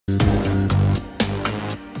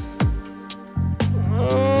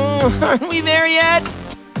Aren't we there yet?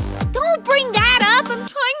 Don't bring that up. I'm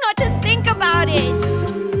trying not to think about it.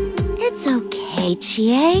 It's okay,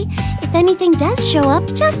 Chie. If anything does show up,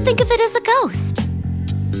 just think of it as a ghost.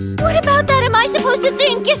 What about that am I supposed to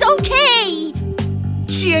think is okay?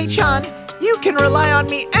 Chie-chan, you can rely on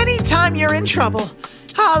me anytime you're in trouble.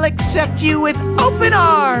 I'll accept you with open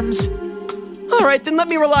arms. All right, then let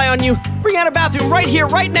me rely on you. Bring out a bathroom right here,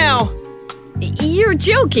 right now. You're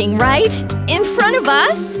joking, right? In front of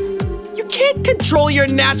us? You can't control your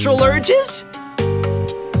natural urges.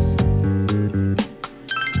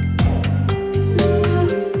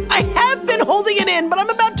 I have been holding it in, but I'm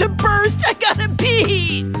about to burst. I gotta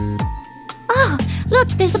pee. Oh, look,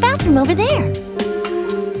 there's a bathroom over there.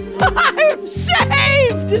 I'm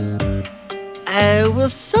saved! Will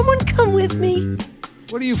someone come with me?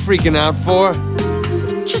 What are you freaking out for?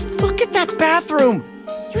 Just look at that bathroom.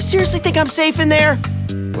 You seriously think I'm safe in there?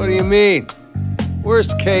 What do you mean?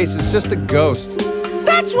 Worst case, it's just a ghost.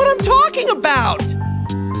 That's what I'm talking about!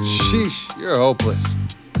 Sheesh, you're hopeless.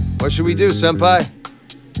 What should we do, Senpai?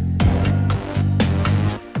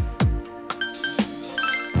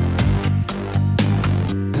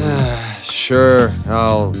 Sure,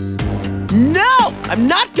 I'll... No! I'm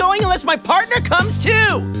not going unless my partner comes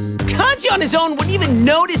too! Kanji on his own wouldn't even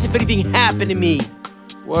notice if anything happened to me.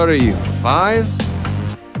 What are you, 5?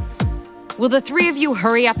 Will the 3 of you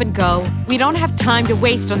hurry up and go? We don't have time to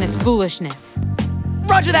waste on this foolishness.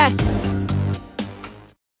 Roger that!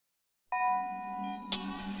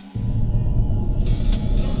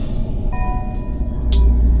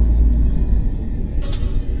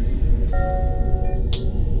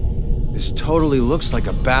 This totally looks like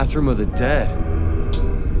a bathroom of the dead.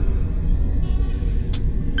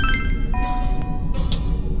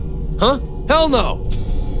 Huh? Hell no!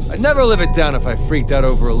 I'd never live it down if I freaked out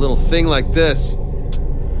over a little thing like this.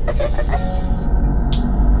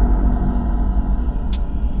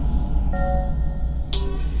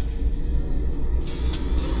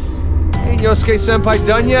 Ain't Yosuke-senpai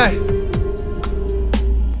done yet?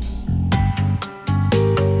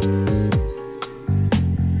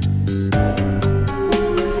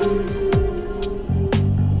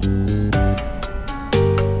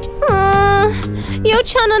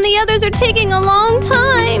 Yo-chan and the others are taking a long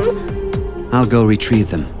time. I'll go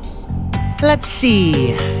retrieve them. Let's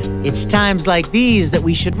see. It's times like these that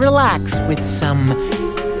we should relax with some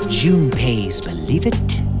Junpei's Believe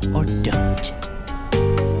It or Don't.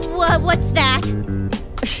 What's that?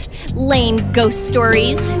 Lame ghost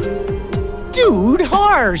stories. Dude,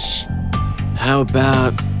 harsh. How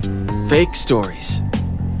about fake stories?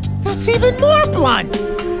 That's even more blunt.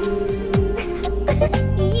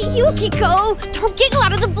 Yukiko, don't giggle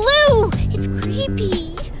out of the blue. It's creepy.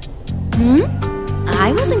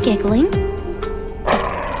 I wasn't giggling.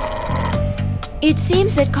 It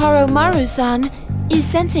seems that Koromaru-san is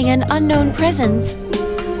sensing an unknown presence.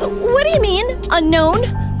 What do you mean, unknown?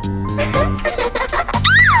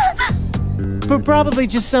 But probably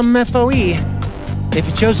just some FOE. If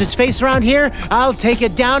it shows its face around here, I'll take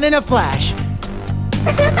it down in a flash.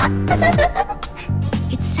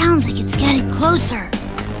 It sounds like it's getting closer.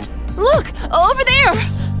 Look, over there!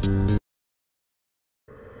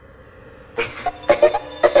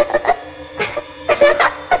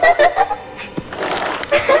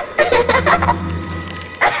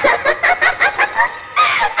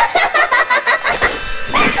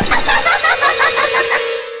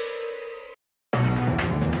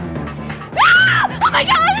 Oh my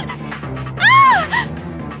God!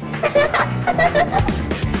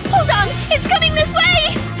 Hold on, it's coming this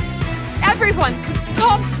way! Everyone,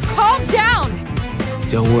 calm down!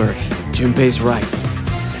 Don't worry, Junpei's right.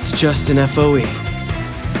 It's just an FOE.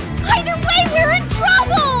 Either way, we're in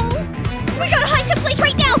trouble! We gotta hide someplace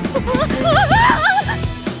right now!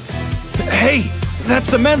 Hey, that's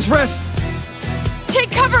the men's rest.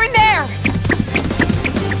 Take cover in there!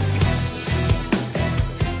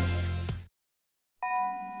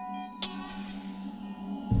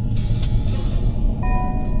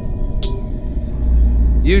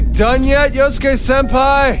 You done yet,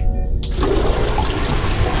 Yosuke-senpai?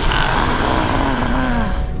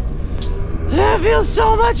 That feels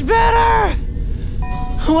so much better!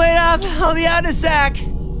 Wait up, I'll be out in a sec.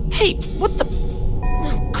 Hey, what the...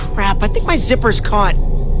 Oh, crap, I think my zipper's caught.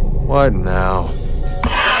 What now?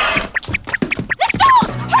 The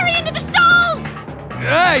stalls! Hurry into the stalls!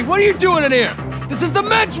 Hey, what are you doing in here? This is the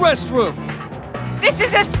men's restroom! This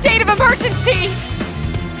is a state of emergency!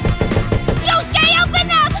 Yosuke, open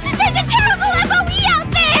up! There's a terrible FOE out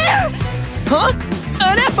there! Huh?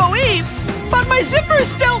 An FOE? But my zipper's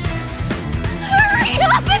still... Hurry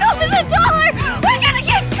up and open the door! We're gonna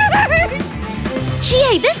get cursed!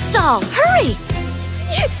 Chie, this stall! Hurry!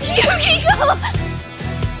 Yukiko!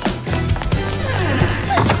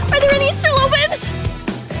 Are there any still open?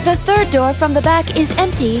 The third door from the back is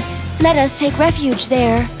empty. Let us take refuge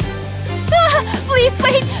there. Please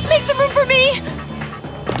wait! Make some room for me!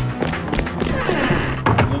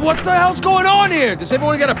 What the hell's going on here? Does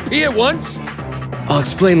everyone gotta pee at once? I'll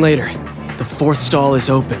explain later. The fourth stall is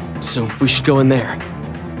open, so we should go in there.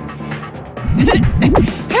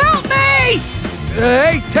 Help me!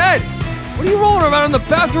 Hey, Ted! What are you rolling around on the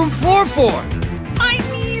bathroom floor for? My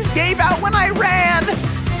knees gave out when I ran.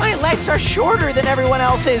 My legs are shorter than everyone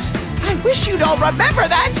else's. I wish you'd all remember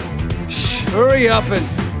that. Shh, hurry up and...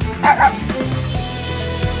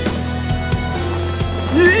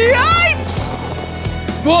 Yipes!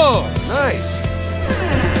 Whoa, nice.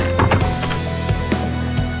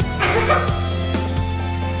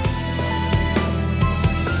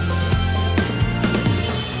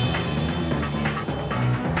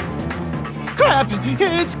 Crap!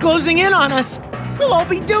 It's closing in on us. We'll all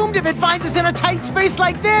be doomed if it finds us in a tight space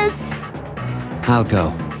like this. I'll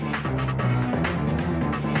go.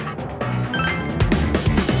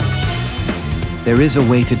 There is a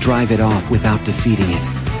way to drive it off without defeating it.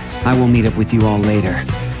 I will meet up with you all later.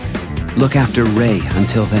 Look after Ray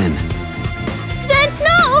until then. Zen,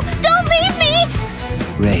 no! Don't leave me!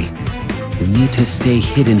 Ray, you need to stay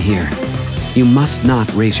hidden here. You must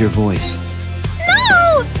not raise your voice.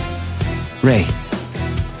 No! Ray,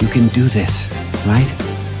 you can do this, right?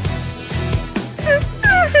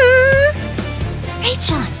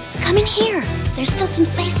 Ray-chan, come in here. There's still some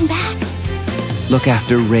space in back. Look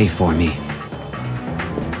after Ray for me.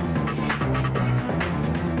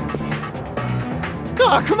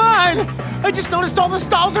 Oh, come on! I just noticed all the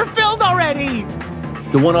stalls are filled already!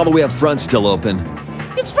 The one all the way up front's still open.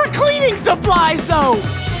 It's for cleaning supplies, though!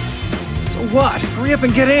 So what? Hurry up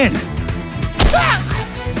and get in! Ah!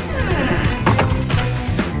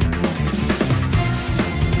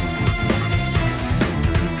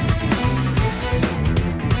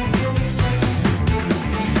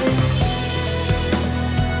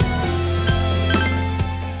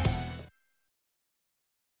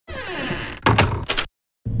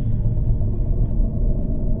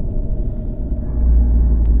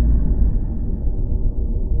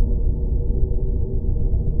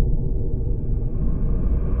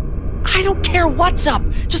 I don't care what's up!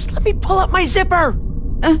 Just let me pull up my zipper!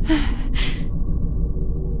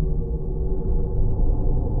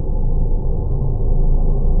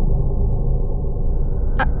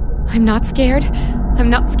 I'm not scared.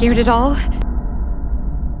 I'm not scared at all.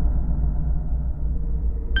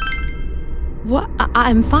 What?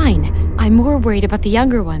 I'm fine. I'm more worried about the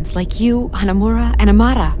younger ones, like you, Hanamura, and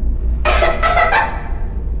Amara.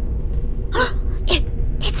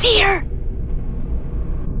 It's here!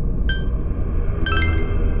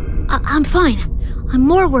 I'm fine. I'm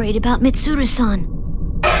more worried about Mitsuru-san.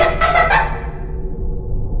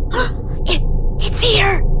 It's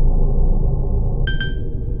here!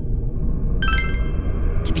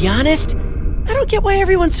 To be honest, I don't get why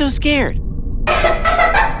everyone's so scared.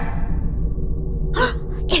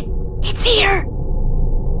 It's here!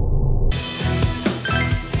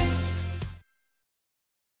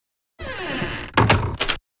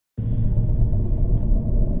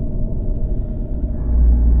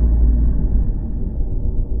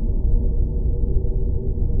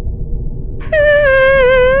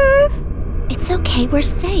 It's okay, we're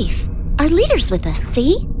safe. Our leader's with us,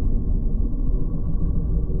 see?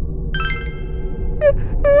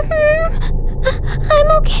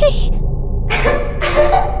 I'm okay.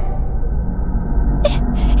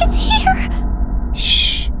 It's here!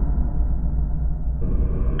 Shh.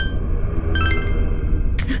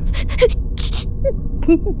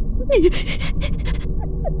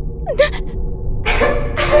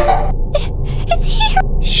 It's here!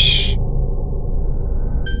 Shh.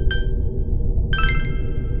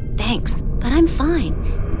 Thanks, but I'm fine.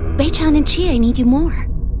 Ray-chan and Chie need you more.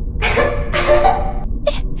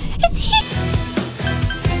 It's here!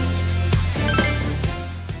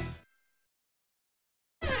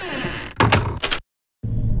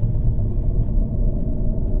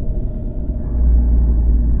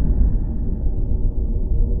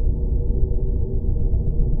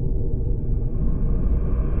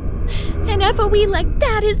 An FOE like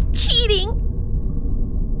that is cheating!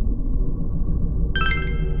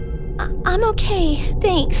 I'm okay,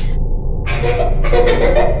 thanks.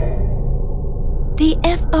 The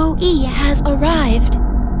FOE has arrived.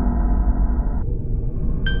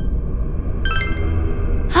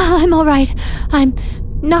 I'm all right. I'm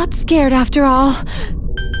not scared after all.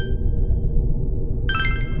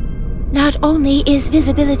 Not only is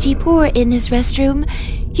visibility poor in this restroom,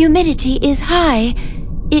 humidity is high.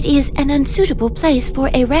 It is an unsuitable place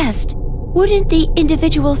for a rest. Wouldn't the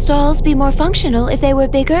individual stalls be more functional if they were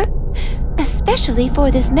bigger? Especially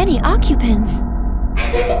for this many occupants.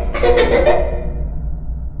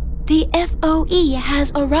 The FOE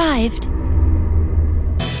has arrived.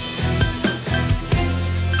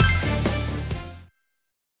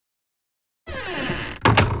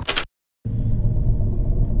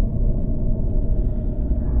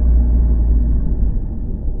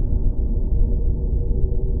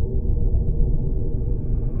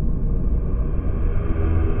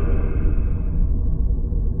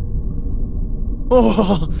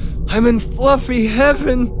 Oh, I'm in fluffy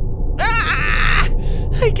heaven. Ah!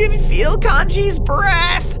 I can feel Kanji's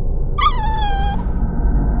breath.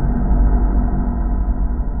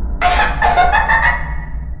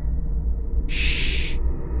 Shh.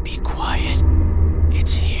 Be quiet.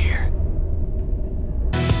 It's here.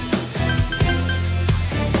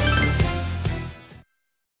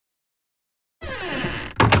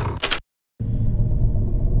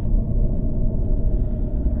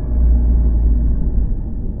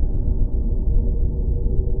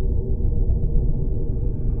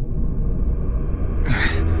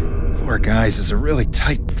 Four guys is a really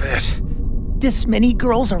tight fit. This many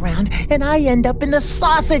girls around, and I end up in the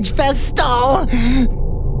sausage fest stall.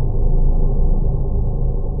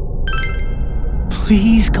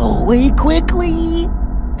 Please go away quickly.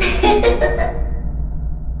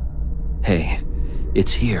 Hey,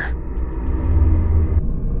 it's here.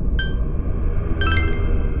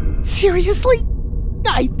 Seriously?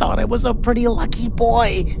 I thought I was a pretty lucky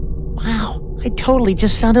boy. Wow, I totally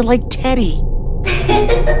just sounded like Teddy.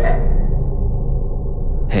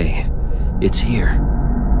 Hey, it's here.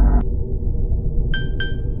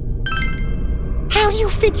 How do you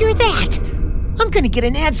figure that? I'm gonna get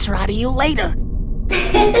an answer out of you later.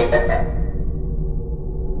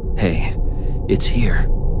 Hey, it's here.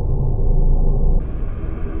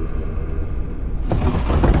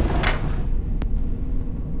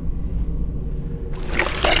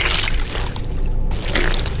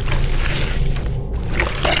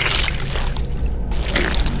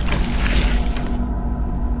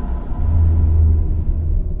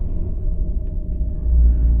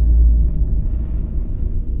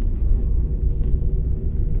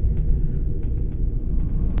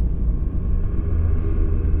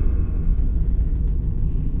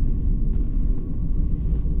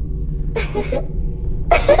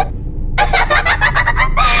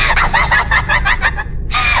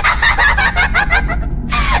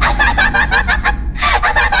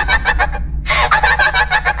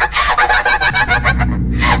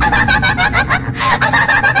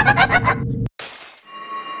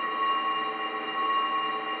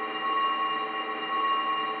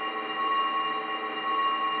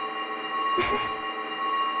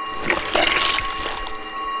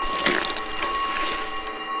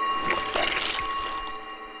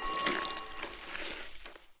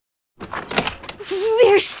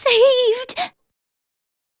 We're saved!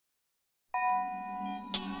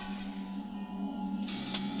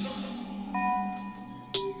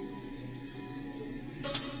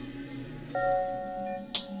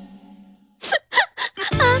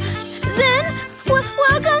 Zen,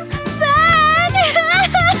 welcome back!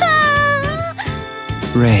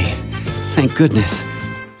 Ray, thank goodness.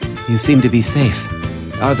 You seem to be safe.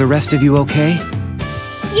 Are the rest of you okay?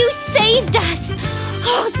 You saved us!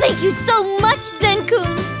 Oh, thank you so much,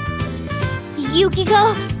 Zen-kun!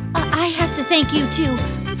 Yukiko, I have to thank you too.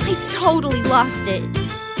 I totally lost it.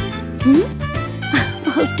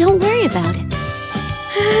 Oh, don't worry about it.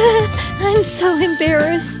 I'm so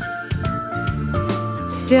embarrassed.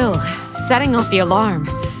 Still, setting off the alarm.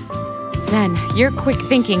 Zen, your quick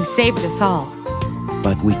thinking saved us all.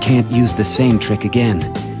 But we can't use the same trick again.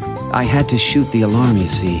 I had to shoot the alarm, you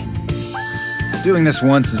see. Doing this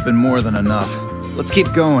once has been more than enough. Let's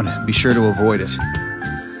keep going. Be sure to avoid it.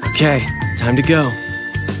 Okay, time to go.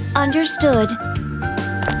 Understood.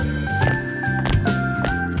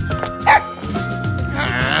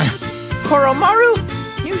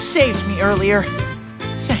 Koromaru, you saved me earlier.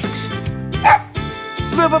 Thanks.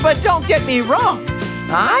 But don't get me wrong.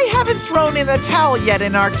 I haven't thrown in the towel yet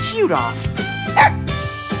in our cute-off.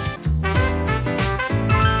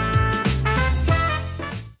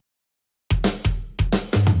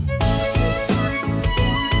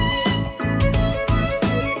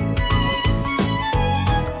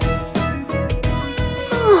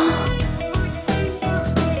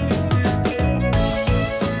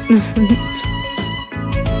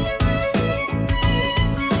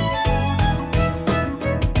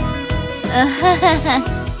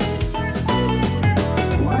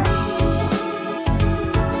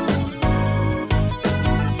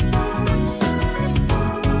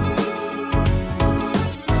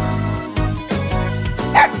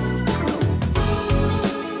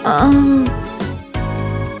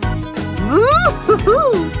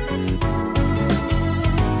 Woo-hoo-hoo!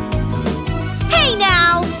 Hey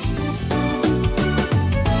now!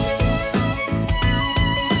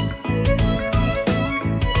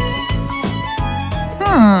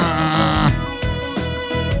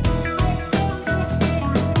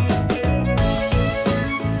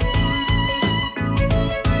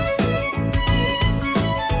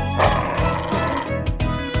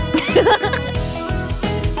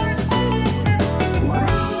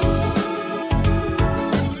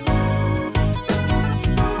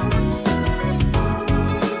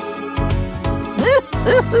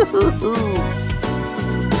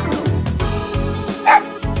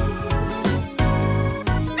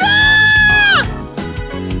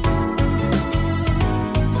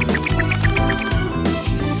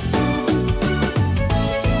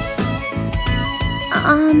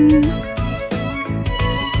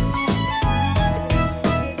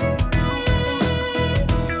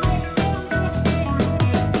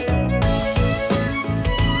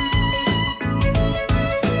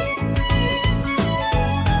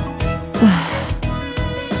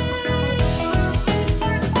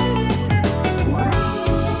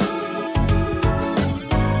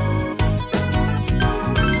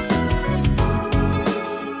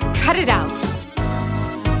 Cut it out.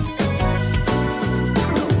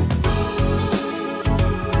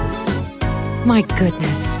 My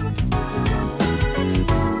goodness.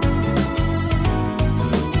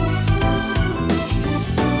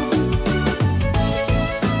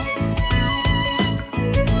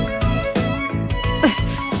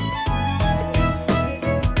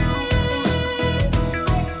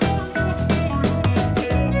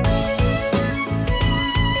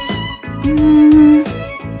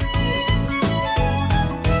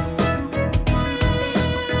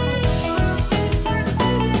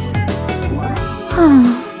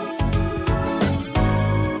 Oh.